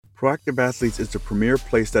Proactive Athletes is the premier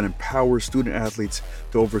place that empowers student athletes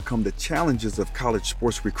to overcome the challenges of college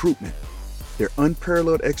sports recruitment. Their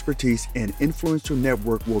unparalleled expertise and influential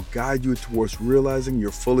network will guide you towards realizing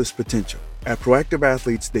your fullest potential. At Proactive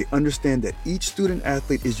Athletes, they understand that each student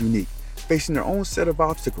athlete is unique, facing their own set of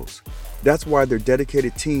obstacles. That's why their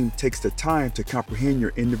dedicated team takes the time to comprehend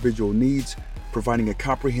your individual needs, providing a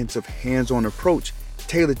comprehensive, hands on approach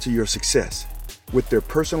tailored to your success. With their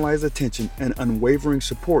personalized attention and unwavering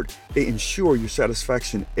support, they ensure your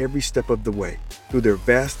satisfaction every step of the way. Through their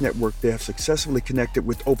vast network, they have successfully connected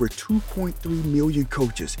with over 2.3 million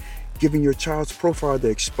coaches, giving your child's profile the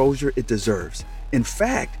exposure it deserves. In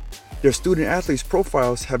fact, their student athletes'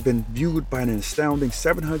 profiles have been viewed by an astounding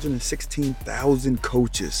 716,000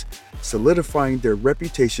 coaches, solidifying their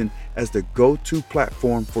reputation as the go-to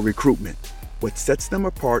platform for recruitment. What sets them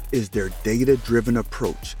apart is their data-driven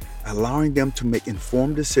approach, allowing them to make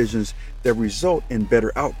informed decisions that result in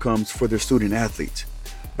better outcomes for their student athletes.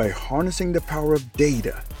 By harnessing the power of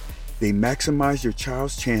data, they maximize your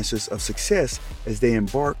child's chances of success as they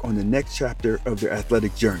embark on the next chapter of their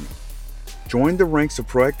athletic journey. Join the ranks of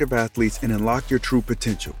proactive athletes and unlock your true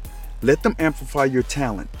potential. Let them amplify your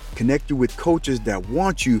talent, connect you with coaches that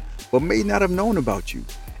want you but may not have known about you,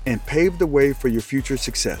 and pave the way for your future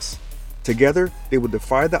success. Together, they will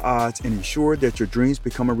defy the odds and ensure that your dreams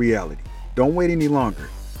become a reality. Don't wait any longer.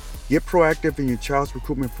 Get proactive in your child's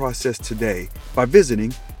recruitment process today by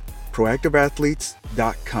visiting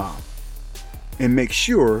proactiveathletes.com. And make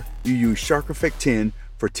sure you use Shark Effect 10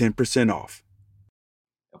 for 10% off.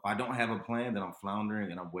 If I don't have a plan, then I'm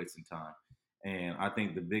floundering and I'm wasting time. And I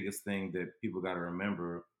think the biggest thing that people got to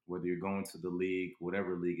remember, whether you're going to the league,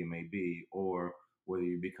 whatever league it may be, or whether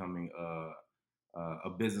you're becoming a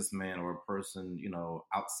businessman or a person,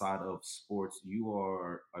 outside of sports, you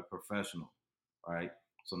are a professional, right?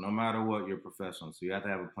 So no matter what, you're a professional. So you have to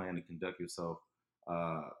have a plan to conduct yourself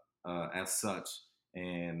uh, as such.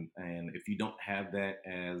 And if you don't have that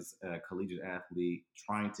as a collegiate athlete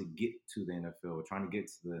trying to get to the NFL, trying to get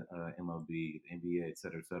to the MLB, the NBA, et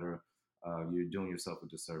cetera, you're doing yourself a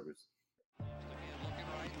disservice. Looking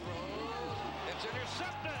right, throws. It's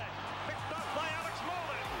intercepted. Picked up by Alex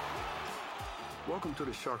Molden. Welcome to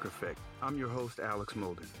the Shark Effect. I'm your host, Alex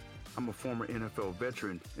Molden. I'm a former NFL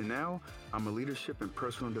veteran, and now I'm a leadership and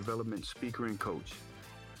personal development speaker and coach.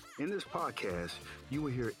 In this podcast, you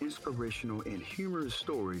will hear inspirational and humorous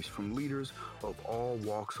stories from leaders of all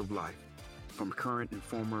walks of life, from current and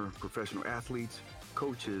former professional athletes,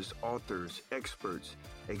 coaches, authors, experts,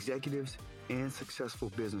 executives, and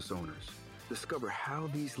successful business owners. Discover how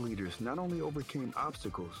these leaders not only overcame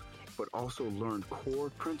obstacles, but also learned core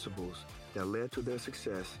principles that led to their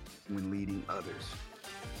success when leading others.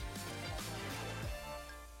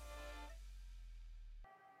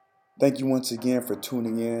 Thank you once again for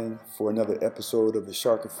tuning in for another episode of The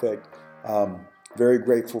Shark Effect. Very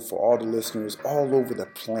grateful for all the listeners all over the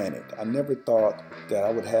planet. I never thought that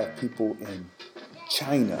I would have people in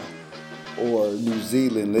China or New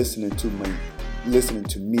Zealand listening to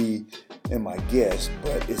me and my guests,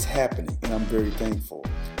 but it's happening, and I'm very thankful.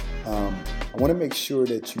 I want to make sure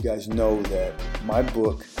that you guys know that my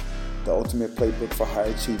book, The Ultimate Playbook for High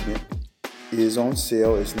Achievement, is on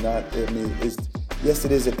sale. Yes,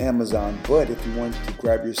 it is at Amazon, but if you want to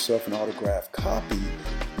grab yourself an autographed copy,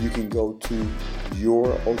 you can go to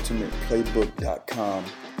yourultimateplaybook.com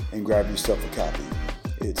and grab yourself a copy.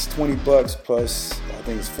 It's $20 plus I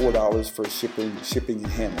think it's $4 for shipping and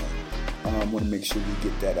handling. I want to make sure we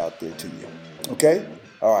get that out there to you. Okay?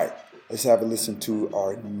 All right. Let's have a listen to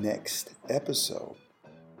our next episode.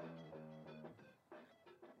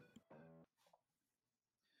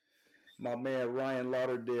 My man Ryan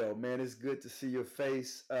Lauderdale, man, it's good to see your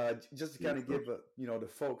face. Just to kind of give the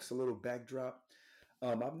folks a little backdrop.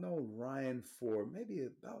 I've known Ryan for maybe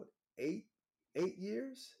about eight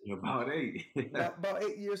years. About 8. About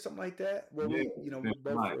 8 years, something like that. Well, Yeah, we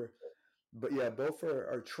both right. were, but yeah, both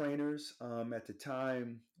are trainers. At the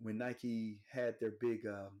time when Nike had their big,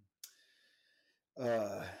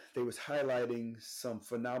 they was highlighting some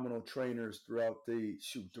phenomenal trainers throughout the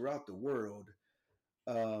world.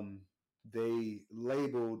 um, they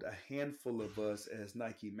labeled a handful of us as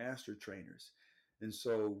Nike master trainers. And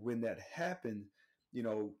so when that happened, you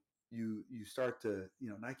know, you start to,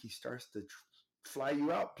 Nike starts to fly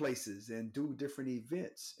you out places and do different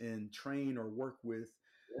events and train or work with,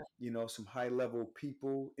 some high level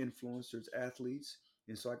people, influencers, athletes.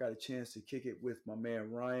 And so I got a chance to kick it with my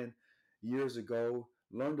man Ryan years ago,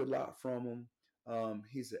 learned a lot from him.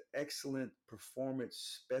 He's an excellent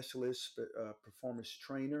performance specialist, performance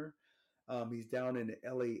trainer. He's down in the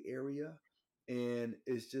LA area. And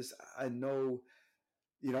it's just, I know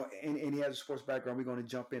and he has a sports background. We're going to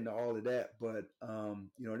jump into all of that, but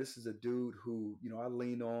this is a dude who I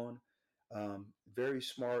lean on, very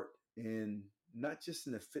smart in not just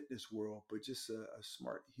in the fitness world, but just a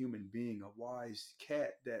smart human being, a wise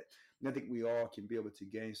cat that I think we all can be able to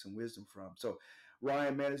gain some wisdom from. So,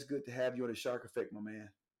 Ryan, man, it's good to have you on the Shark Effect, my man.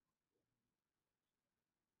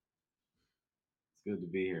 It's good to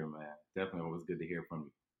be here, man. Definitely always good to hear from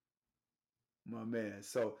you. My man.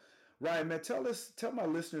 So, Ryan, man, tell my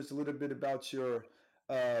listeners a little bit about your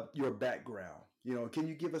background. Can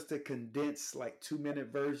you give us the condensed, like,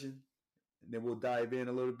 2-minute version, and then we'll dive in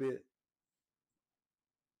a little bit.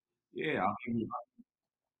 Yeah, I'll give you,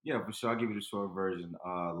 yeah, for sure. I'll give you the short version.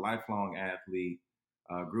 Lifelong athlete,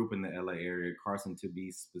 grew up in the LA area, Carson to be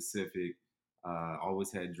specific.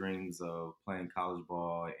 Always had dreams of playing college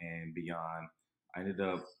ball and beyond. I ended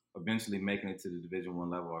up eventually making it to the Division I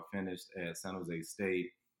level. I finished at San Jose State,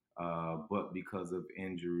 but because of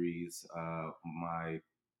injuries, my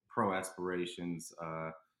pro aspirations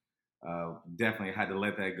definitely had to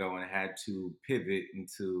let that go and had to pivot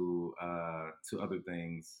into to other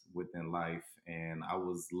things within life. And I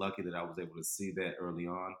was lucky that I was able to see that early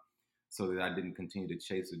on, so that I didn't continue to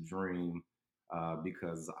chase a dream.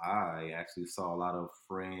 Because I actually saw a lot of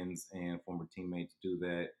friends and former teammates do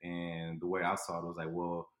that, and the way I saw it was like,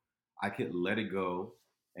 well, I could let it go,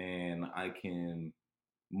 and I can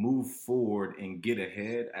move forward and get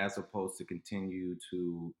ahead as opposed to continue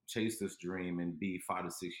to chase this dream and be 5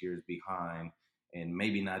 to 6 years behind and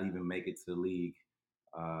maybe not even make it to the league.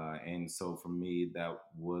 And so for me, that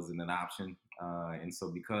wasn't an option. And so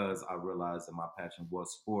because I realized that my passion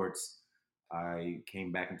was sports, I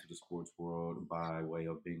came back into the sports world by way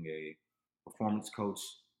of being a performance coach.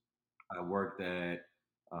 I worked at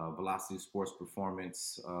Velocity Sports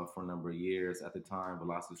Performance for a number of years. At the time,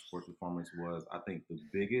 Velocity Sports Performance was, I think, the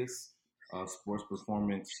biggest sports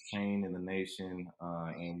performance chain in the nation.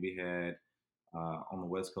 And we had on the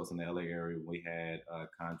West Coast in the LA area, we had a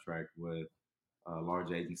contract with a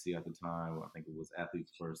large agency at the time. I think it was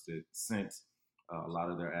Athletes First that sent a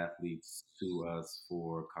lot of their athletes to us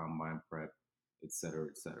for combine prep, et cetera,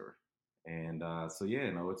 et cetera. And so, yeah,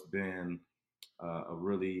 it's been a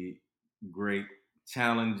really great,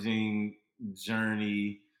 challenging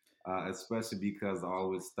journey, especially because I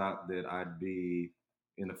always thought that I'd be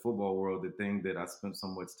in the football world, the thing that I spent so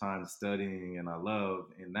much time studying and I love.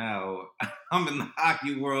 And now I'm in the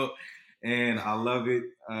hockey world and I love it,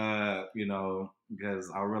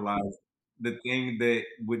 because I realized the thing that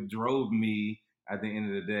what drove me at the end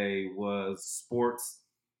of the day was sports,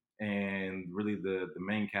 and really the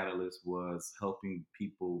main catalyst was helping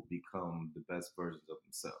people become the best versions of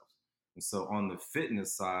themselves. And so on the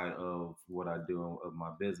fitness side of what I do of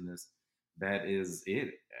my business, that is it.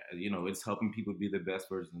 It's helping people be the best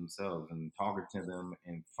version of themselves and talking to them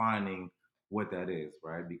and finding what that is,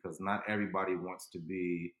 right? Because not everybody wants to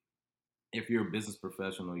be, if you're a business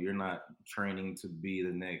professional, you're not training to be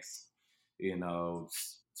the next,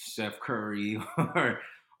 Chef Curry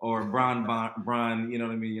or Bron. You know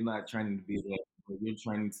what I mean? You're not training to be that. But you're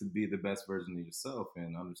training to be the best version of yourself,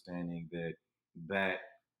 and understanding that that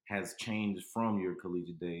has changed from your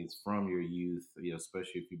collegiate days, from your youth.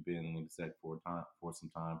 Especially if you've been an exec for some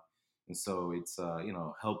time. And so it's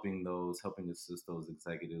helping assist those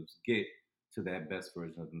executives get to that best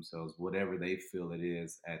version of themselves, whatever they feel it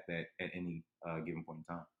is at any given point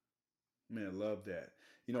in time. Man, I love that.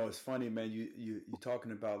 It's funny, man. You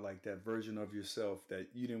talking about like that version of yourself that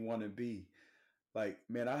you didn't want to be. Like,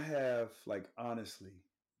 man, I have, like, honestly,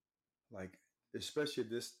 like, especially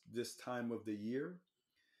this time of the year,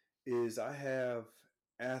 is I have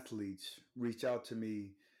athletes reach out to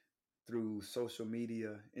me through social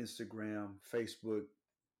media, Instagram, Facebook,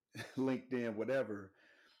 LinkedIn, whatever,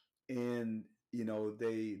 and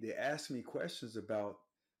they ask me questions about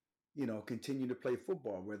continue to play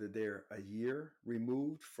football, whether they're a year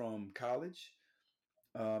removed from college,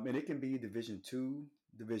 and it can be Division II,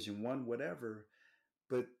 Division I, whatever,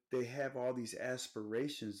 but they have all these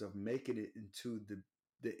aspirations of making it into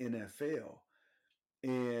the NFL.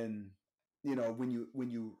 And when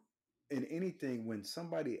you in anything, when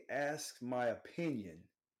somebody asks my opinion,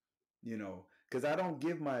 because I don't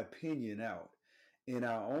give my opinion out, and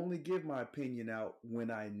I only give my opinion out when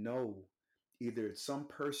I know either it's some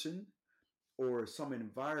person or some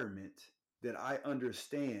environment that I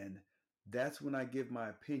understand. That's when I give my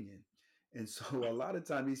opinion. And so a lot of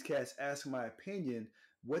time these cats ask my opinion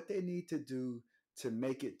what they need to do to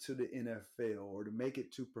make it to the NFL or to make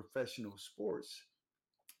it to professional sports.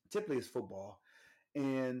 Typically it's football.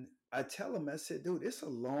 And I tell them, I said, dude, it's a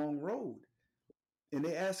long road. And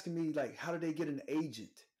they asking me, like, how do they get an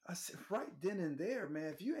agent? I said, right then and there,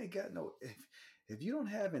 man. If you ain't got no, if you don't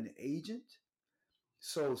have an agent,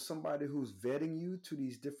 so somebody who's vetting you to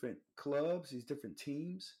these different clubs, these different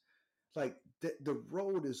teams, like the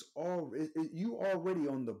road is all you already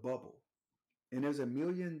on the bubble, and there's a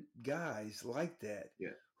million guys like that Yeah.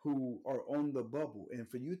 who are on the bubble, and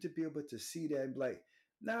for you to be able to see that and be like,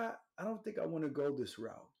 nah, I don't think I want to go this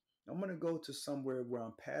route. I'm going to go to somewhere where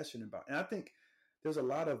I'm passionate about. And I think there's a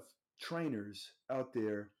lot of trainers out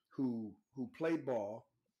there who play ball,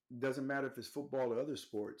 doesn't matter if it's football or other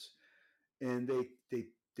sports, and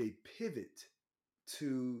they pivot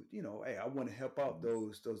to, hey, I want to help out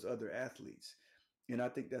Mhm. those other athletes. And I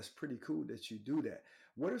think that's pretty cool that you do that.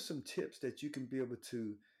 What are some tips that you can be able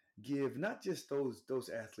to give, not just those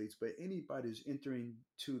athletes, but anybody who's entering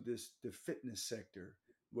to the fitness sector,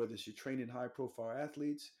 whether it's you're training high profile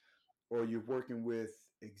athletes or you're working with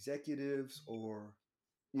executives or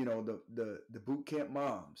the boot camp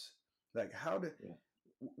moms, like Yeah.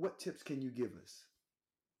 what tips can you give us?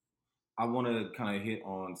 I want to kind of hit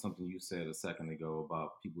on something you said a second ago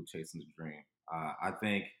about people chasing the dream. I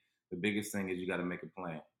think the biggest thing is you got to make a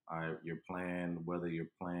plan. All right, your plan, whether you're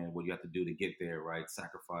planning what you have to do to get there, right?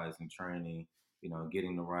 Sacrificing training,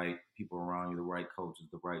 getting the right people around you, the right coaches,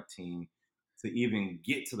 the right team, to even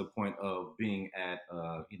get to the point of being at,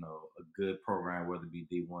 a good program, whether it be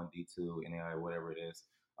D1, D2, NAI, whatever it is.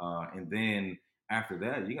 And then after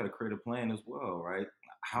that, you got to create a plan as well, right?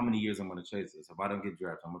 How many years I'm going to chase this? If I don't get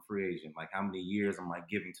drafted, I'm a free agent. Like, how many years am I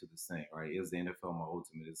giving to this thing, right? Is the NFL my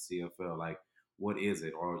ultimate? Is CFL? Like, what is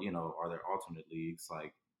it? Or, are there alternate leagues?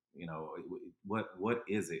 Like, what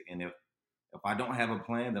is it? And if I don't have a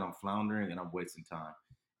plan, then I'm floundering and I'm wasting time.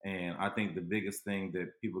 And I think the biggest thing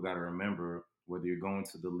that people got to remember, whether you're going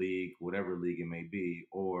to the league, whatever league it may be,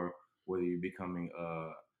 or whether you're becoming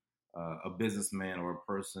a businessman or a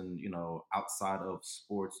person, outside of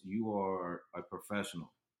sports, you are a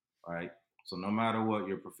professional, right? So no matter what,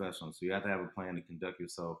 you're a professional. So you have to have a plan to conduct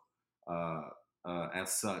yourself uh,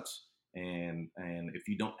 as such. And if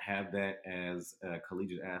you don't have that as a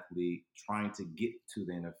collegiate athlete trying to get to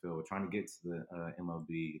the NFL, trying to get to the MLB,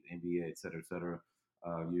 the NBA, et cetera,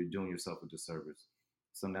 you're doing yourself a disservice.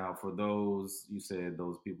 So now, for those you said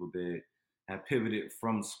those people that have pivoted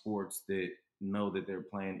from sports that know that their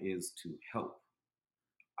plan is to help,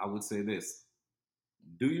 I would say this: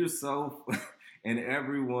 do yourself and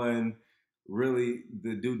everyone really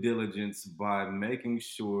the due diligence by making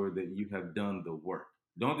sure that you have done the work.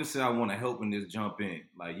 Don't just say I want to help and just jump in.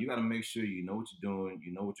 Like, you got to make sure you know what you're doing,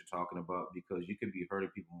 you know what you're talking about, because you could be hurting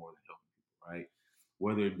people more than helping people, right?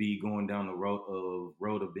 Whether it be going down the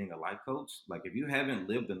road of being a life coach, like if you haven't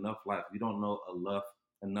lived enough life, if you don't know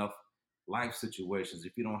enough life situations,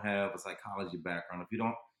 if you don't have a psychology background, if you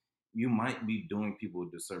don't, you might be doing people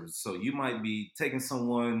a disservice. So you might be taking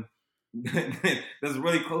someone that's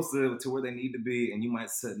really close to where they need to be, and you might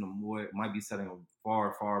be setting them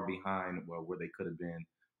far, far behind where they could have been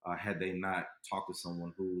had they not talked to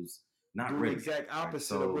someone who's not Doing the ready yet, exact right?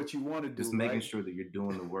 opposite of So what you want to do, just making right? sure that you're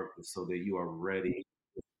doing the work so that you are ready.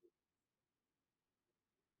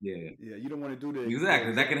 Yeah, Yeah, you don't want to do the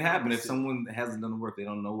exactly. That can exact happen if opposite. someone hasn't done the work. They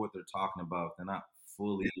don't know what they're talking about. If they're not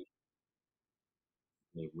fully.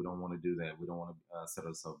 Like, we don't want to do that. We don't want to set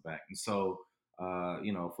ourselves back. And so,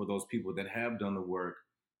 for those people that have done the work,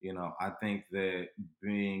 I think that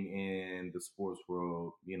being in the sports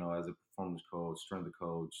world, as a performance coach, strength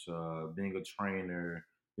coach, being a trainer,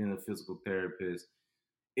 being a physical therapist,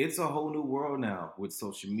 it's a whole new world now with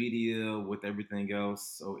social media, with everything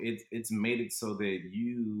else. So it's made it so that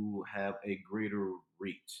you have a greater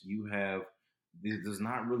reach. There's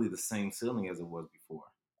not really the same ceiling as it was before.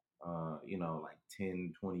 Like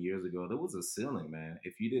 10, 20 years ago, there was a ceiling, man.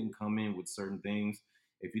 If you didn't come in with certain things,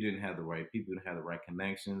 if you didn't have the right people, didn't have the right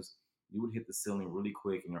connections, you would hit the ceiling really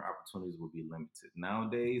quick and your opportunities would be limited.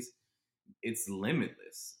 Nowadays, it's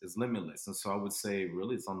limitless. It's limitless. And so I would say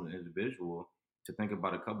really it's on the individual to think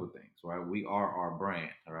about a couple of things, right? We are our brand,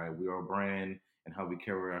 all right? We are a brand and how we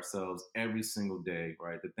carry ourselves every single day,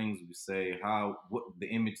 right? The things we say, what the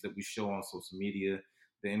image that we show on social media,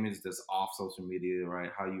 the image that's off social media,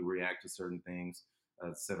 right? How you react to certain things,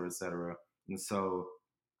 et cetera, et cetera. And so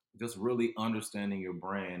just really understanding your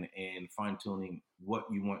brand and fine tuning what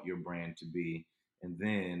you want your brand to be, and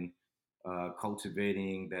then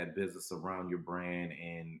cultivating that business around your brand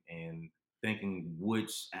and thinking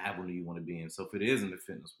which avenue you want to be in. So if it is in the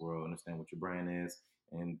fitness world, understand what your brand is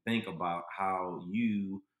and think about how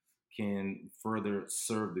you can further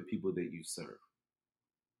serve the people that you serve.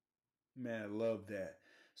 Man, I love that.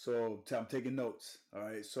 So I'm taking notes. All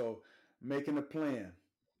right. So making a plan,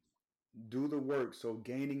 do the work. So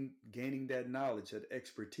gaining that knowledge, that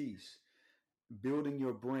expertise, building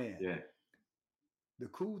your brand. Yeah, The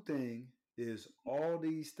cool thing is all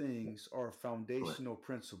these things are correct, foundational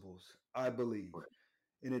principles, I believe. correct.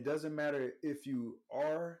 And it doesn't matter if you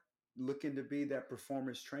are looking to be that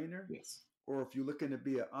performance trainer Yes, or if you're looking to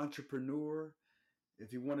be an entrepreneur,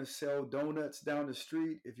 if you want to sell donuts down the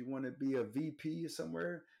street, if you want to be a VP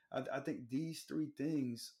somewhere. I think these three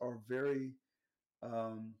things are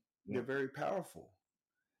um, yeah, they're very powerful.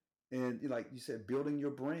 And like you said, building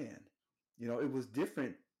your brand. It was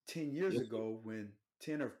different 10 years yes, ago when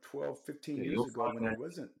 10 or 12, 15 yeah. years You'll ago when find there that.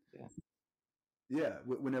 wasn't, Yeah, yeah,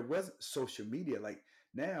 when there wasn't social media. Like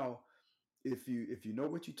now, if you know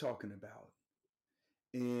what you're talking about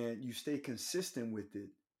and you stay consistent with it,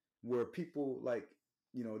 where people like,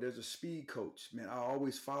 there's a speed coach, man, I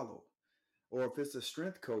always follow. Or if it's a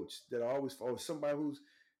strength coach that I always follow, somebody who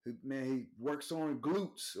man, he works on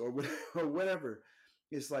glutes or whatever, or whatever.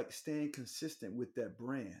 It's like staying consistent with that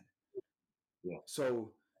brand. yeah.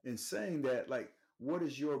 So in saying that, like, what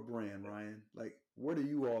is your brand, Ryan? Like, what are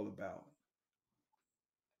you all about?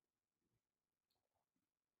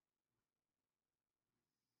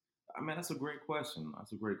 I mean, that's a great question.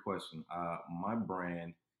 That's a great question. My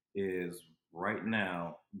brand is right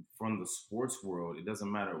now from the sports world. It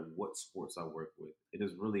doesn't matter what sports I work with. It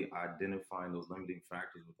is really identifying those limiting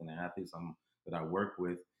factors within the athletes that I work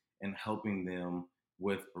with and helping them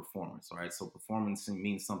with performance. All right. So performance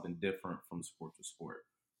means something different from sport to sport.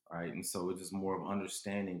 Right. And so it's just more of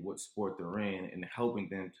understanding what sport they're in and helping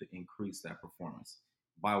them to increase that performance.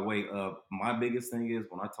 By way of my biggest thing is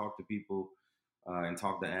when I talk to people and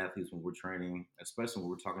talk to athletes when we're training, especially when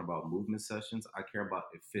we're talking about movement sessions, I care about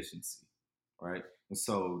efficiency, right? And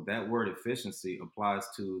so that word efficiency applies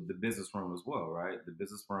to the business firm as well, right? The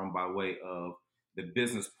business firm by way of the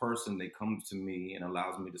business person that comes to me and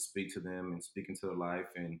allows me to speak to them and speak into their life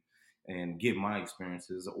and give my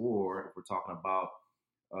experiences. Or if we're talking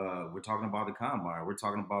about the combine, we're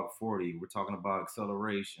talking about 40, we're talking about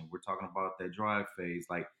acceleration, we're talking about that drive phase.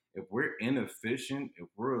 Like if we're inefficient, if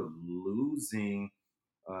we're losing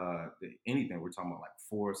anything, we're talking about like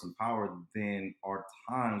force and power, then our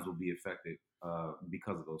times will be affected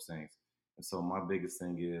because of those things. And so my biggest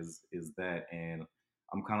thing is that, and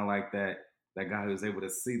I'm kind of like that guy who's able to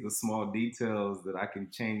see the small details that I can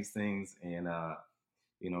change things and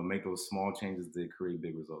make those small changes that create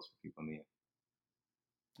big results for people in the end.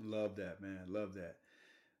 Love that, man. Love that.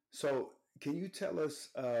 So, can you tell us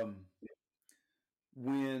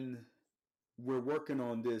when we're working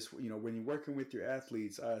on this? When you're working with your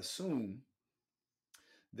athletes, I assume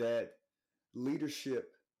that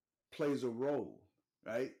leadership plays a role,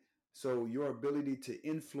 right? So your ability to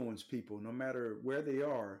influence people, no matter where they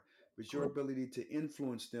are, but your Correct. ability to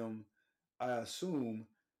influence them, I assume,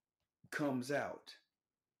 comes out.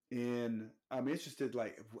 And I'm interested,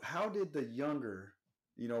 like, how did the younger,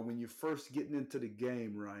 when you're first getting into the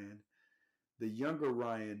game, Ryan, the younger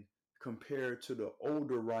Ryan compared to the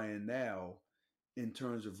older Ryan now in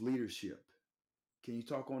terms of leadership? Can you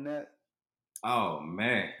talk on that? Oh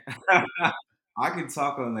man, I can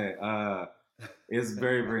talk on that. It's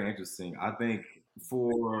very, very interesting. I think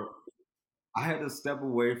for I had to step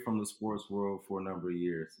away from the sports world for a number of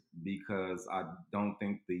years because I don't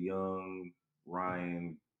think the young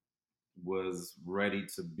Ryan was ready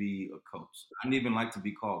to be a coach. I didn't even like to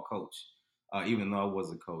be called coach, even though I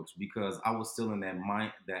was a coach, because I was still in that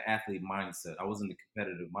athlete mindset. I was in the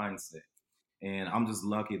competitive mindset. And I'm just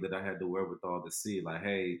lucky that I had the wherewithal to see, like,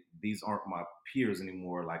 hey, these aren't my peers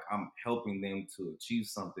anymore. Like, I'm helping them to achieve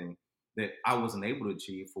something that I wasn't able to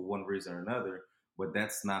achieve for one reason or another. But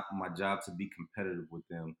that's not my job to be competitive with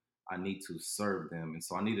them. I need to serve them. And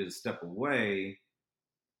so I needed to step away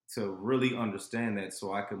to really understand that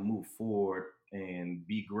so I could move forward and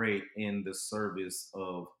be great in the service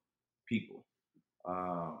of people.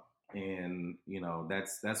 Uh, and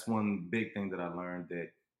that's one big thing that I learned, that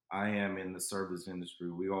I am in the service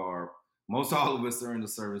industry. We are most all of us are in the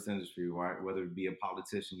service industry, right? Whether it be a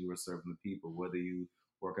politician, you are serving the people. Whether you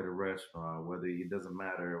work at a restaurant, whether it doesn't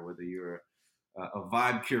matter whether you're a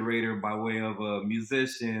vibe curator by way of a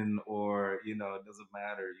musician, or it doesn't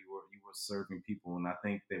matter. You were serving people, and I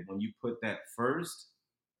think that when you put that first,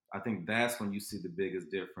 I think that's when you see the biggest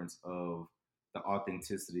difference of the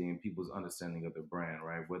authenticity and people's understanding of the brand,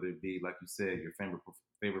 right? Whether it be, like you said, your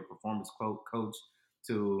favorite performance coach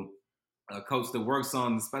to a coach that works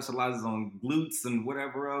on specializes on glutes and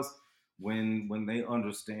whatever else. When they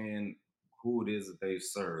understand who it is that they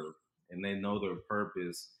serve and they know their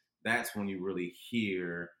purpose, that's when you really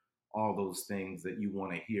hear all those things that you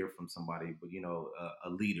want to hear from somebody, but a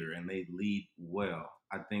leader and they lead well.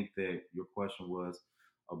 I think that your question was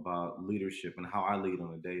about leadership and how I lead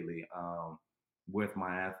on a daily with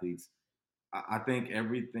my athletes. I think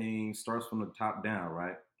everything starts from the top down,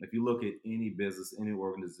 right? If you look at any business, any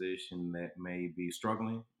organization that may be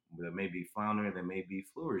struggling, that may be floundering, that may be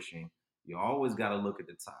flourishing, you always got to look at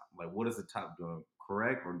the top. Like, what is the top doing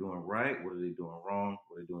correct or doing right? What are they doing wrong?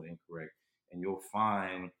 What are they doing incorrect? And you'll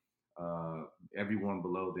find uh, everyone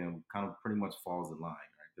below them kind of pretty much falls in line,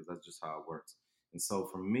 right? Because that's just how it works. And so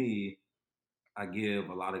for me, I give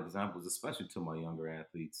a lot of examples, especially to my younger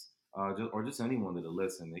athletes, or just anyone that'll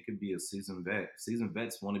listen. It could be a seasoned vet. Seasoned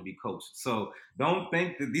vets want to be coached. So don't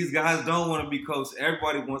think that these guys don't want to be coached.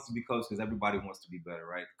 Everybody wants to be coached because everybody wants to be better,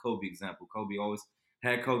 right? Kobe example. Kobe always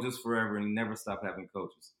had coaches forever and he never stopped having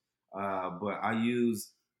coaches. But I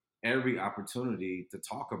use every opportunity to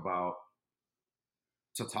talk about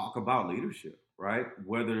leadership, right?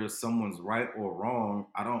 Whether someone's right or wrong,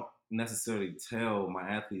 I don't necessarily tell my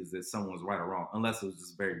athletes that someone's right or wrong, unless it was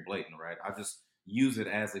just very blatant, right? I just use it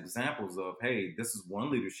as examples of, hey, this is one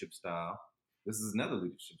leadership style, this is another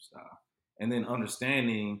leadership style. And then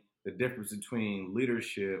understanding the difference between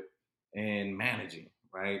leadership and managing,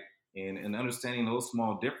 right? And understanding those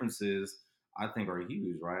small differences, I think are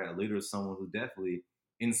huge, right? A leader is someone who definitely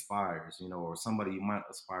inspires, or somebody you might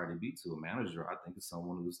aspire to be to. A manager, I think, is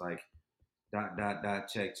someone who's like dot dot dot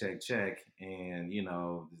check check check, and you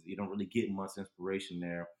don't really get much inspiration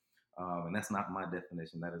there. And that's not my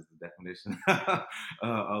definition. That is the definition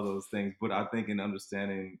of those things. But I think in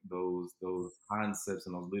understanding those concepts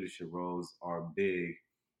and those leadership roles are big.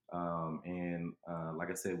 And like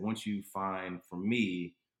I said, for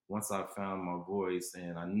me, once I found my voice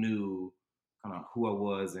and I knew kind of who I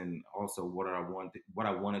was and also what I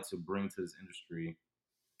wanted to bring to this industry,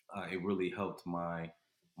 it really helped my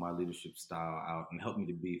leadership style out and helped me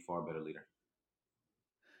to be a far better leader.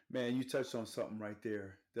 Man, you touched on something right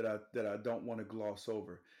there that I don't want to gloss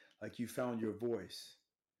over. Like you found your voice,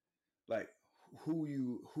 like who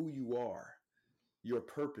you are, your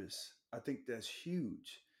purpose. I think that's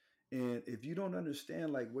huge. And if you don't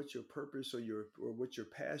understand like what your purpose or what your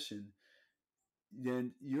passion,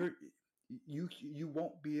 then you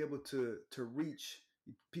won't be able to reach.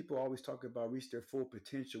 People always talk about reach their full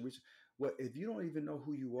potential. Which what if you don't even know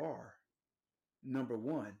who you are? Number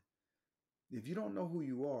one, if you don't know who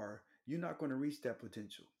you are, you're not going to reach that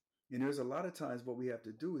potential. And there's a lot of times what we have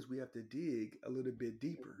to do is we have to dig a little bit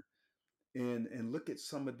deeper and look at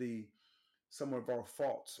some of our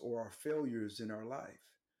faults or our failures in our life.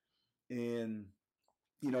 And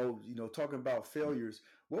talking about failures,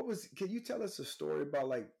 can you tell us a story about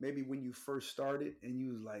like maybe when you first started and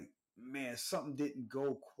you was like, man, something didn't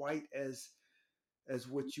go quite as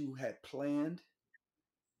what you had planned?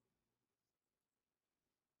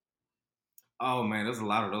 Oh man, there's a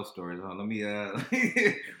lot of those stories. Huh? Let me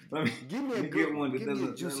let me Give me let a me good get one one. that Give me a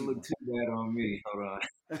doesn't juicy look one. too bad on me. Hold on.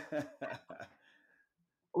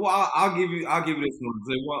 Well, I'll give you this one.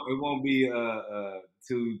 It won't be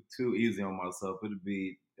too easy on myself. It'll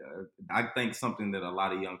be I think something that a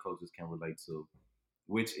lot of young coaches can relate to,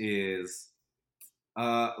 which is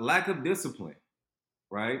lack of discipline,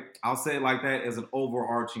 right? I'll say it like that as an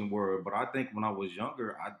overarching word, but I think when I was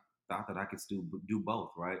younger, I thought that I could still do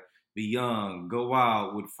both, right? Be young, go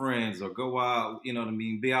out with friends, or go out, you know what I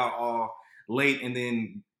mean? Be out all late and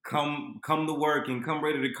then come to work and come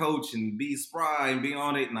ready to coach and be spry and be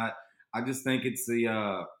on it. And I just think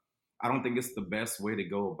I don't think it's the best way to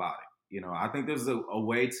go about it. I think there's a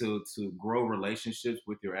way to grow relationships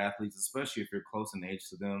with your athletes, especially if you're close in age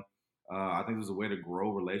to them. I think there's a way to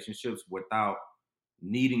grow relationships without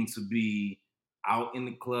needing to be out in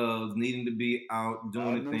the clubs, needing to be out doing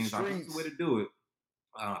Out in the them things. I think it's the way streets. to do it.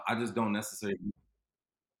 I just don't necessarily.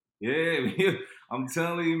 Yeah, I'm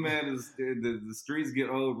telling you, man, the streets get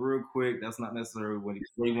old real quick. That's not necessarily where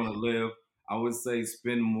you want to live. I would say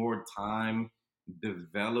spend more time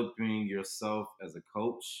developing yourself as a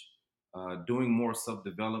coach, doing more self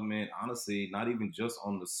development. Honestly, not even just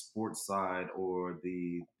on the sports side or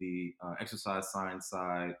the exercise science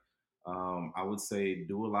side. I would say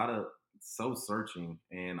do a lot of self searching,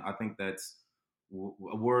 and I think that's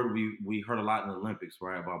a word we heard a lot in the Olympics,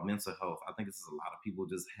 right? About mental health. I think this is a lot of people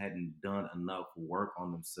just hadn't done enough work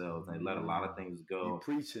on themselves. They let a lot of Mm, things you go,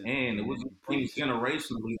 preaching, and it was man. You things preaching.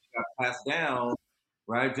 generationally that got passed down,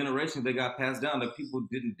 right? Generations they got passed down that people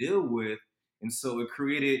didn't deal with, and so it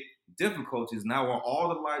created difficulties. Now, when all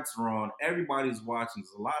the lights are on, everybody's watching.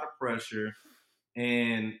 There's a lot of pressure,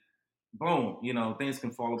 and boom, things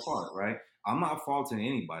can fall apart, right? I'm not faulting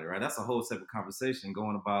anybody, right? That's a whole separate conversation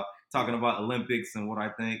going about talking about Olympics and what I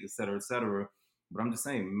think, et cetera, et cetera. But I'm just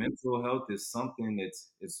saying, mental health is something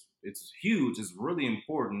that's it's huge. It's really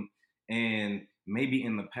important, and maybe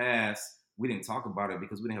in the past we didn't talk about it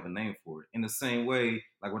because we didn't have a name for it. In the same way,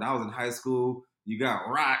 like when I was in high school, you got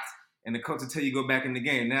rocked, and the coach will tell you go back in the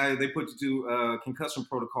game. Now they put you to concussion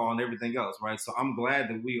protocol and everything else, right? So I'm glad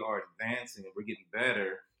that we are advancing and we're getting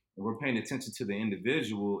better, and we're paying attention to the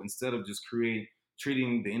individual instead of just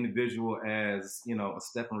treating the individual as a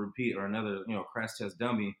step and repeat or another crash test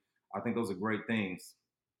dummy. I think those are great things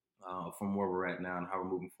from where we're at now and how we're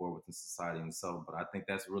moving forward within society and so. But I think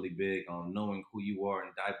that's really big on knowing who you are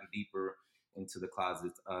and diving deeper into the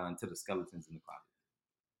closet, into the skeletons in the closet.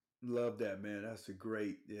 Love that, man. That's a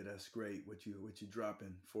great. Yeah, that's great. What you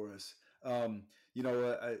dropping for us. Um, you know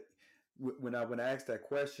what? When I asked that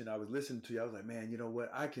question, I was listening to you. I was like, man, you know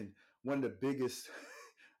what? I can. One of the biggest,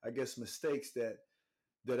 I guess, mistakes that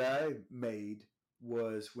I made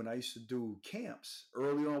was when I used to do camps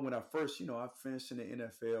early on. When I first, I finished in the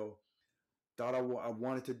NFL, thought I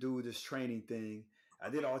wanted to do this training thing.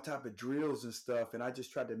 I did all type of drills and stuff, and I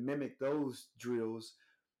just tried to mimic those drills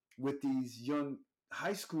with these young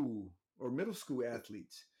high school or middle school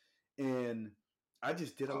athletes. And I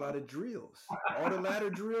just did a lot of drills. All the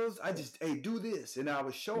ladder drills, I just, hey, do this. And I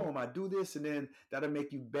would show them I do this, and then that'll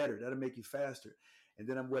make you better. That'll make you faster. And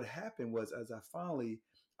then what happened was, as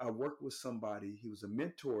I worked with somebody, he was a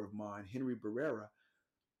mentor of mine, Henry Barrera,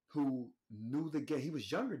 who knew the game. He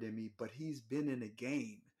was younger than me, but he's been in the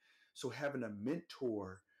game. So having a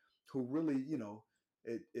mentor who really,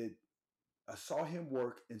 it I saw him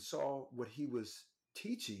work and saw what he was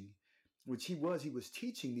teaching, which he was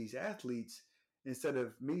teaching these athletes instead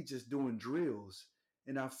of me just doing drills.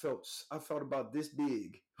 And I felt about this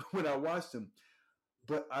big when I watched him.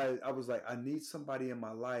 But I was like, I need somebody in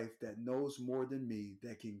my life that knows more than me,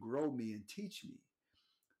 that can grow me and teach me.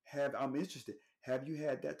 I'm interested. Have you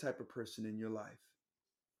had that type of person in your life?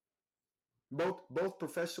 Both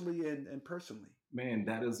professionally and personally. Man,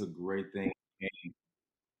 that is a great thing.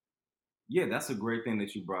 Yeah, that's a great thing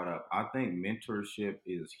that you brought up. I think mentorship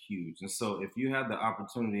is huge. And so, if you have the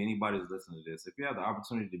opportunity, anybody who's listening to this, if you have the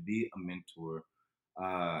opportunity to be a mentor,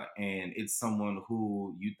 and it's someone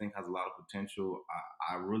who you think has a lot of potential,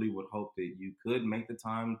 I really would hope that you could make the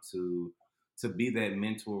time to be that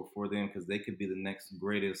mentor for them because they could be the next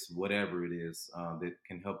greatest whatever it is that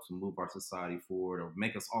can help to move our society forward or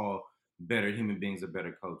make us all better human beings or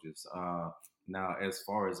better coaches. Now, as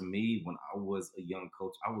far as me, when I was a young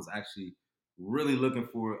coach, I was actually really looking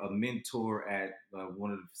for a mentor at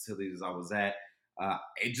one of the facilities I was at.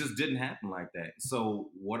 It just didn't happen like that.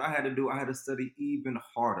 So what I had to do, I had to study even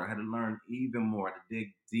harder. I had to learn even more. I had to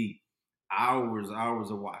dig deep. Hours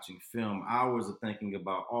of watching film, hours of thinking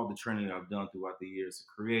about all the training I've done throughout the years to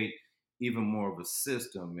create even more of a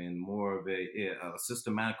system and more of a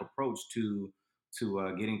systematic approach to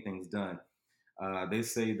getting things done. They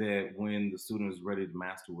say that when the student is ready to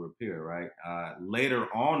master will appear, right? Later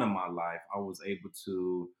on in my life, I was able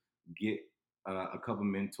to get a couple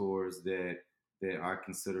mentors that I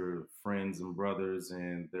consider friends and brothers,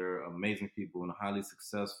 and they're amazing people and highly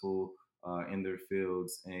successful in their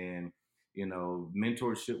fields. And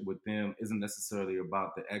mentorship with them isn't necessarily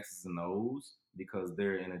about the X's and O's because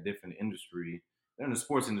they're in a different industry. They're in the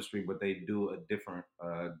sports industry, but they do a different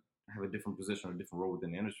have a different position or a different role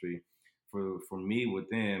within the industry. For me with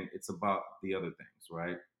them, it's about the other things,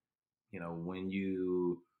 right? When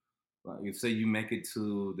you say you make it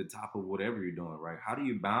to the top of whatever you're doing, right? How do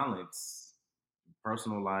you balance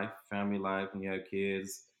personal life, family life, and you have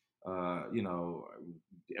kids, uh, you know,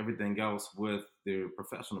 everything else with their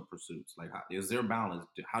professional pursuits? Like, is there balance?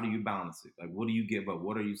 How do you balance it? Like, what do you give up?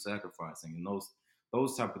 What are you sacrificing? And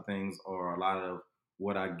those type of things are a lot of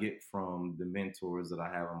what I get from the mentors that I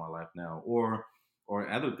have in my life now, or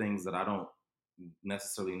other things that I don't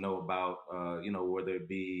necessarily know about. Whether it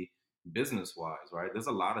be business wise, right? There's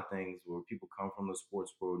a lot of things where people come from the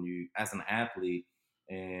sports world, and you, as an athlete,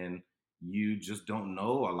 and you just don't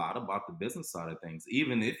know a lot about the business side of things.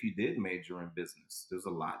 Even if you did major in business, there's a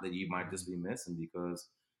lot that you might just be missing because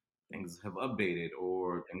things have updated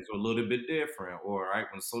or things are a little bit different. Or right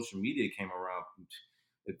when social media came around,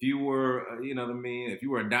 if you were, you know what I mean, if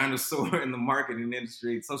you were a dinosaur in the marketing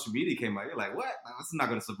industry, social media came out, you're like, what? It's not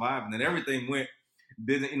going to survive. And then everything went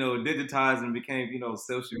digitized and became,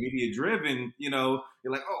 social media driven. You're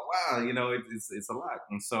like, oh wow, it's a lot.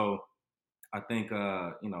 And so I think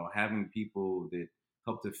having people that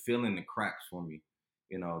help to fill in the cracks for me,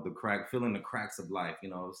 fill in the cracks of life.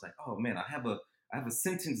 It's like, oh man, I have a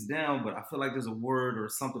sentence down, but I feel like there's a word or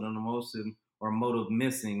something on emotion or motive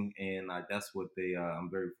missing, and that's what they. I'm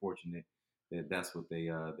very fortunate that that's what they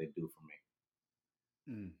do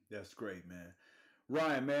for me. That's great, man.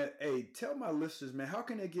 Ryan, man, hey, tell my listeners, man, how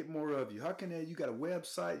can they get more of you? How can they? You got a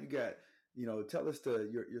website? You got, tell us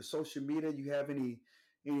your social media. You have any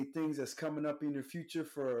things that's coming up in the future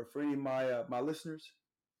for any of my listeners?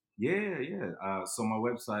 Yeah, yeah. So my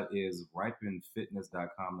website is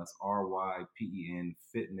ripenfitness.com. That's RYPEN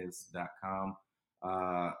fitness.com.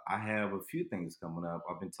 I have a few things coming up.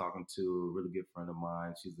 I've been talking to a really good friend of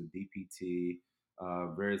mine. She's a DPT,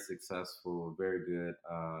 very successful, very good,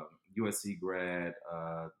 USC grad,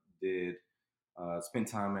 did spent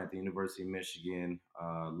time at the University of Michigan,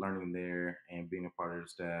 learning there and being a part of their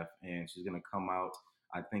staff. And she's going to come out,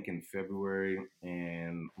 I think, in February,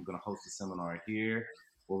 and I'm going to host a seminar here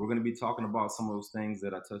where we're going to be talking about some of those things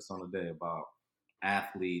that I touched on today about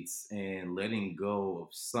athletes and letting go of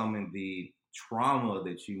some of the trauma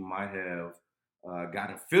that you might have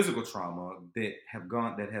gotten, physical trauma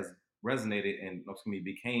that has resonated and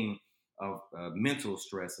became of mental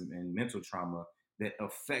stress and mental trauma that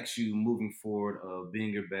affects you moving forward of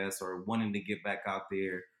being your best or wanting to get back out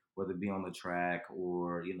there, whether it be on the track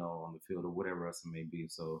or on the field or whatever else it may be.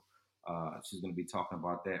 So she's going to be talking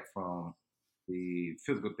about that from the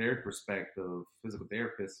physical therapist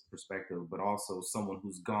perspective, but also someone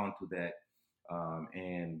who's gone through that,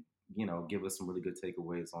 and give us some really good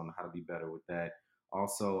takeaways on how to be better with that.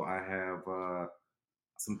 Also, I have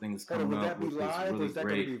some things Hold on, coming will up that be with this live or really is that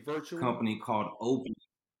going to great be virtual? company called Open.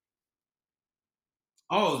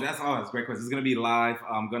 That's a great question. It's gonna be live.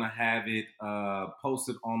 I'm gonna have it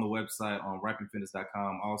posted on the website on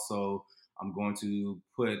ripenfitness.com. Also, I'm going to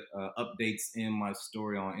put updates in my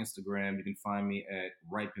story on Instagram. You can find me at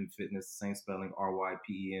Ripen Fitness, same spelling,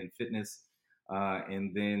 RYPEN Fitness.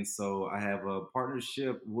 And then, so I have a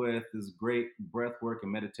partnership with this great breathwork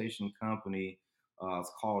and meditation company.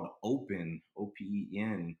 It's called Open,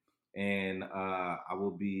 OPEN, and I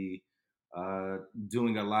will be uh,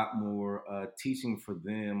 doing a lot more teaching for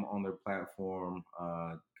them on their platform,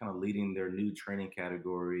 kind of leading their new training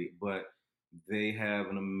category. But they have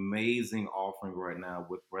an amazing offering right now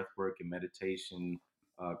with breathwork and meditation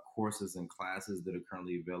courses and classes that are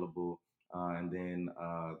currently available. And then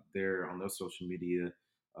they're on their social media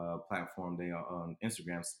platform. They are on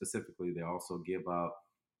Instagram specifically. They also give out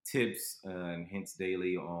tips and hints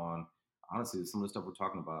daily on honestly some of the stuff we're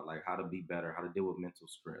talking about, like how to be better, how to deal with mental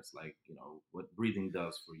stress, like what breathing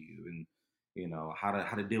does for you, and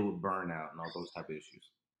how to deal with burnout and all those type of issues.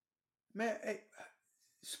 Man, hey,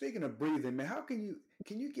 speaking of breathing, man, how can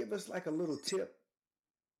you give us like a little tip?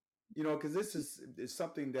 Because this is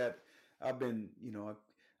something that I've been,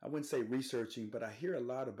 I wouldn't say researching, but I hear a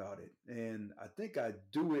lot about it, and I think I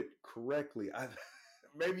do it correctly. I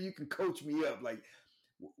maybe you can coach me up. Like,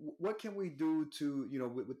 what can we do to,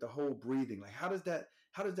 with the whole breathing? Like, how does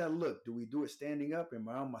that look? Do we do it standing up? Am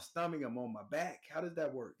I on my stomach? Am I on my back? How does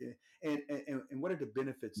that work? And what are the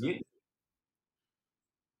benefits of Yeah, it?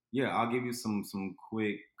 yeah, I'll give you some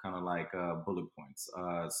quick kind of like bullet points.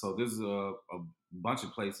 So there's a bunch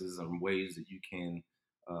of places and ways that you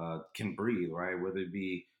can breathe, right? Whether it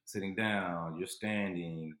be sitting down, you're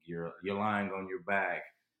standing, you're lying on your back,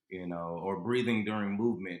 or breathing during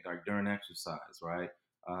movement, like during exercise, right?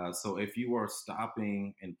 So if you are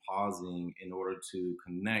stopping and pausing in order to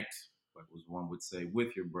connect, like was one would say,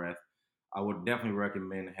 with your breath, I would definitely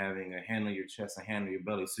recommend having a hand on your chest, a hand on your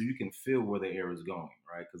belly, so you can feel where the air is going,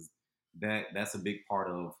 right? Because that's a big part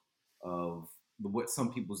of what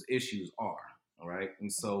some people's issues are, all right.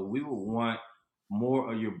 And so we would want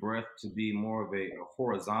more of your breath to be more of a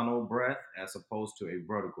horizontal breath as opposed to a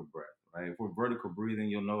vertical breath, right? If we're vertical breathing,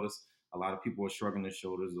 you'll notice a lot of people are shrugging their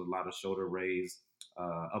shoulders, a lot of shoulder raise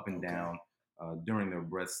up and Okay. down during their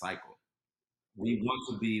breath cycle. We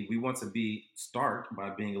want to be start by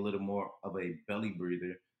being a little more of a belly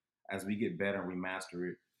breather. As we get better and we master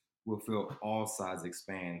it, we'll feel all sides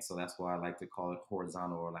expand. So that's why I like to call it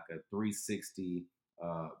horizontal, or like a 360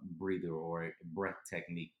 breather or a breath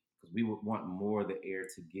technique, because we would want more of the air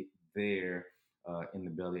to get there in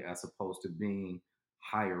the belly, as opposed to being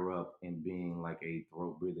higher up and being like a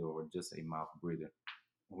throat breather or just a mouth breather.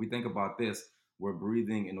 When we think about this, we're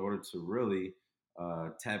breathing in order to really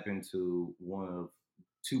tap into one of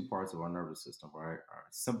two parts of our nervous system, right? Our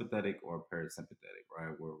sympathetic or parasympathetic,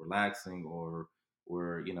 right? We're relaxing or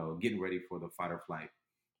we're, getting ready for the fight or flight.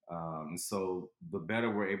 And so the better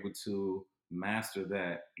we're able to master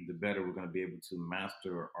that, the better we're going to be able to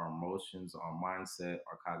master our emotions, our mindset,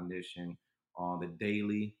 our cognition on the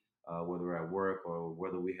daily, whether we're at work or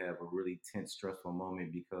whether we have a really tense, stressful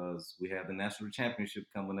moment because we have the national championship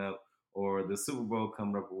coming up, or the Super Bowl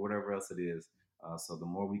coming up, or whatever else it is. So the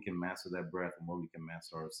more we can master that breath, the more we can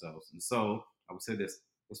master ourselves. And so I would say this: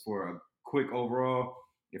 just for a quick overall,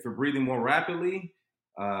 if you're breathing more rapidly,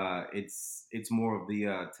 it's more of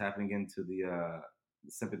the tapping into the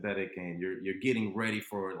sympathetic, and you're getting ready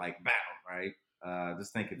for like battle, right?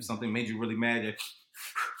 Just think if something made you really mad,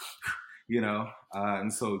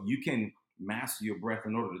 and so you can master your breath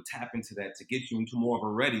in order to tap into that to get you into more of a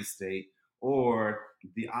ready state. Or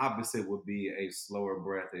the opposite would be a slower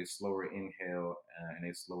breath, a slower inhale, and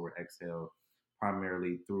a slower exhale,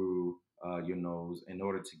 primarily through your nose, in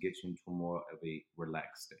order to get you into more of a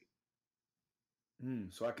relaxed state.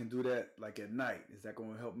 So I can do that like at night. Is that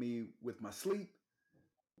going to help me with my sleep?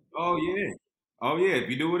 Oh yeah. Oh yeah. If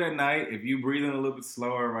you do it at night, if you breathe in a little bit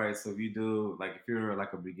slower, right? So if you do like if you're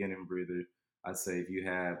like a beginning breather, I'd say if you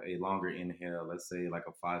have a longer inhale, let's say like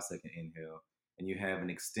a 5 second inhale, and you have an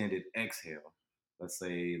extended exhale, let's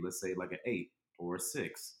say like an 8 or a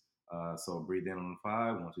 6. So breathe in on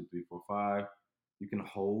 5, 1, 2, 3, 4, 5. You can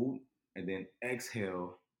hold and then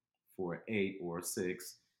exhale for an 8 or a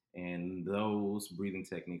 6. And those breathing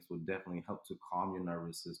techniques will definitely help to calm your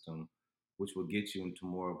nervous system, which will get you into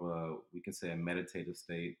more of a, we can say, a meditative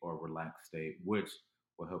state or a relaxed state, which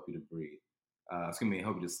will help you to breathe.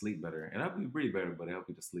 Help you to sleep better. And help you to breathe better, but it help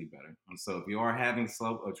you to sleep better. And so if you are having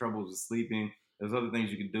troubles with sleeping, there's other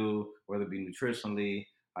things you can do, whether it be nutritionally,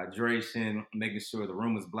 hydration, making sure the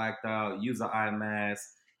room is blacked out, use an eye mask,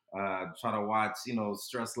 try to watch,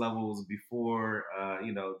 stress levels before,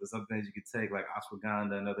 there's other things you could take like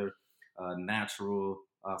ashwagandha and other natural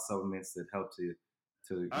supplements that help to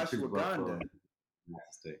increase blood flow Ashwagandha. and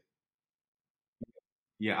state.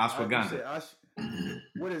 Yeah, You ashwagandha. said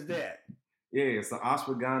what is that? Yeah, so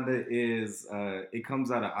ashwagandha is it comes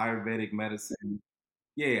out of Ayurvedic medicine.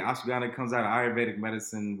 Yeah, ashwagandha comes out of Ayurvedic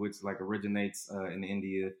medicine, which like originates in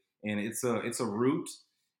India, and it's a root,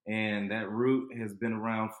 and that root has been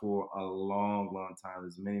around for a long, long time.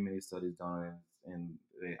 There's many studies done on it, and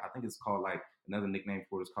I think it's called like another nickname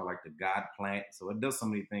for it is called like the God plant. So it does so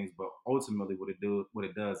many things, but ultimately what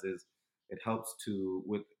it does is it helps to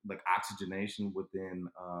with like oxygenation within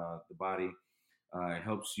the body. It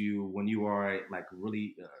helps you when you are like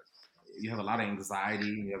really you have a lot of anxiety,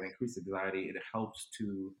 you have increased anxiety. It helps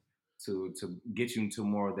to get you into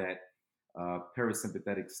more of that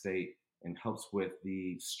parasympathetic state and helps with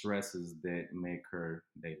the stresses that may occur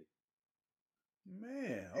daily.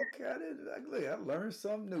 Man, okay, I did. Look, I learned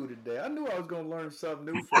something new today. I knew I was gonna learn something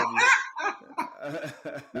new from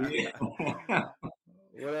you. Yeah.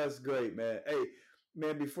 Well, that's great, man. Hey,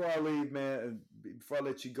 man, before I leave, man, and before I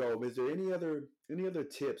let you go, is there any other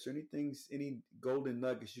tips or any golden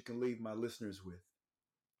nuggets you can leave my listeners with?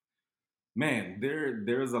 Man,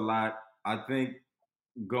 there's a lot. I think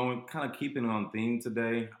going kind of keeping on theme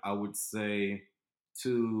today, I would say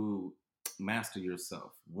to master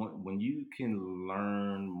yourself. When you can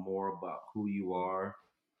learn more about who you are,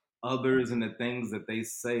 others and the things that they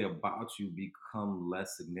say about you become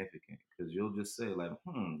less significant because you'll just say like,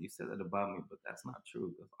 you said that about me, but that's not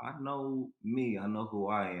true because I know me, I know who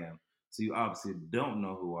I am. So you obviously don't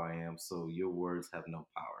know who I am, so your words have no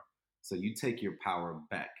power. So you take your power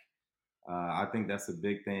back. I think that's a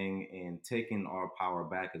big thing in taking our power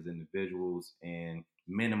back as individuals and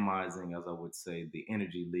minimizing, as I would say, the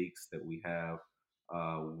energy leaks that we have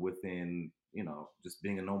within, just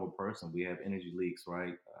being a normal person. We have energy leaks,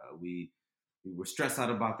 right? We're stressed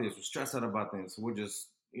out about this, we're stressed out about this. So we're just,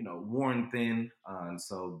 worn thin. And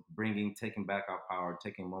so taking back our power,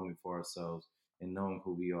 taking a moment for ourselves and knowing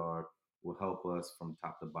who we are will help us from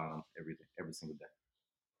top to bottom every single day.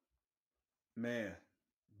 Man,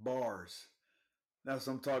 bars. That's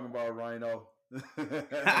what I'm talking about, Rhino.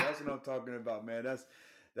 That's what I'm talking about, man.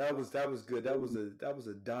 That was good. That was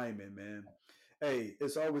a diamond, man. Hey,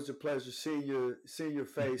 it's always a pleasure seeing your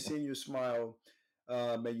face, seeing your smile.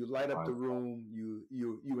 Man, you light up All the right. room.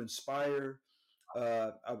 You inspire.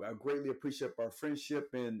 I greatly appreciate our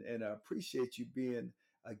friendship and I appreciate you being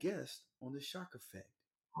a guest on the Shock Effect.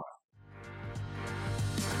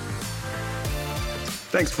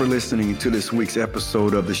 Thanks for listening to this week's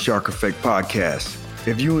episode of the Shark Effect Podcast.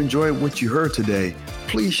 If you enjoyed what you heard today,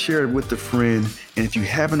 please share it with a friend. And if you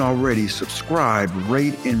haven't already, subscribe,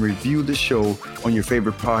 rate, and review the show on your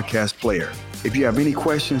favorite podcast player. If you have any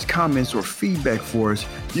questions, comments, or feedback for us,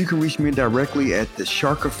 you can reach me directly at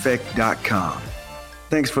thesharkeffect.com.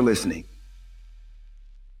 Thanks for listening.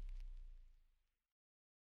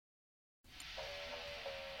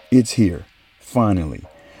 It's here, finally.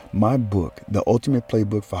 My book, The Ultimate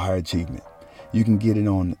Playbook for Higher Achievement. You can get it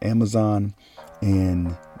on Amazon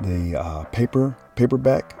in the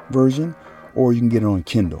paperback version, or you can get it on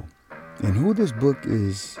Kindle. And who this book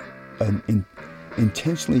is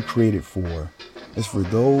intentionally created for is for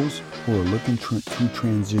those who are looking to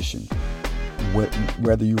transition,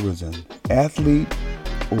 whether you was an athlete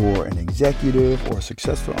or an executive or a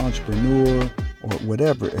successful entrepreneur or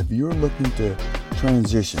whatever. If you're looking to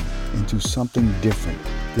transition into something different,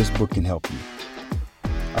 this book can help you.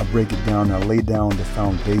 I break it down, I lay down the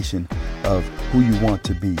foundation of who you want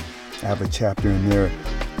to be. I have a chapter in there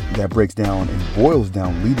that breaks down and boils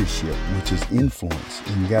down leadership, which is influence.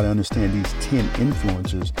 And you got to understand these 10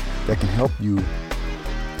 influencers that can help you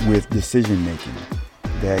with decision making,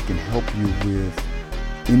 that can help you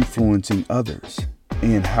with influencing others.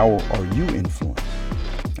 And how are you influenced?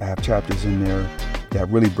 I have chapters in there that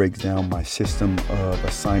really breaks down my system of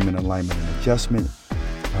assignment, alignment, and adjustment.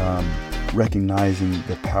 Recognizing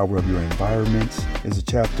the power of your environments is a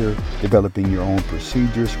chapter. Developing your own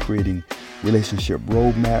procedures, creating relationship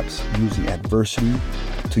roadmaps, using adversity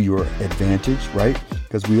to your advantage, right?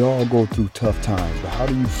 Because we all go through tough times, but how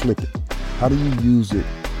do you flip it? How do you use it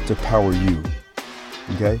to power you?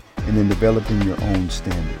 Okay? And then developing your own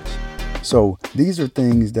standards. So these are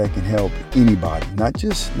things that can help anybody, not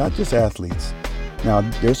just athletes. Now,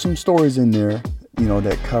 there's some stories in there,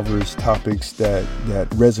 that covers topics that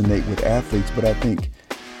resonate with athletes. But I think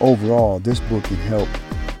overall, this book can help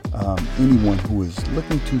anyone who is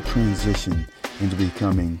looking to transition into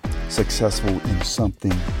becoming successful in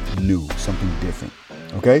something new, something different.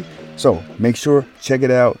 Okay? So make sure, check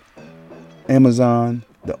it out. Amazon,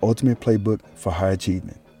 The Ultimate Playbook for High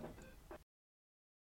Achievement.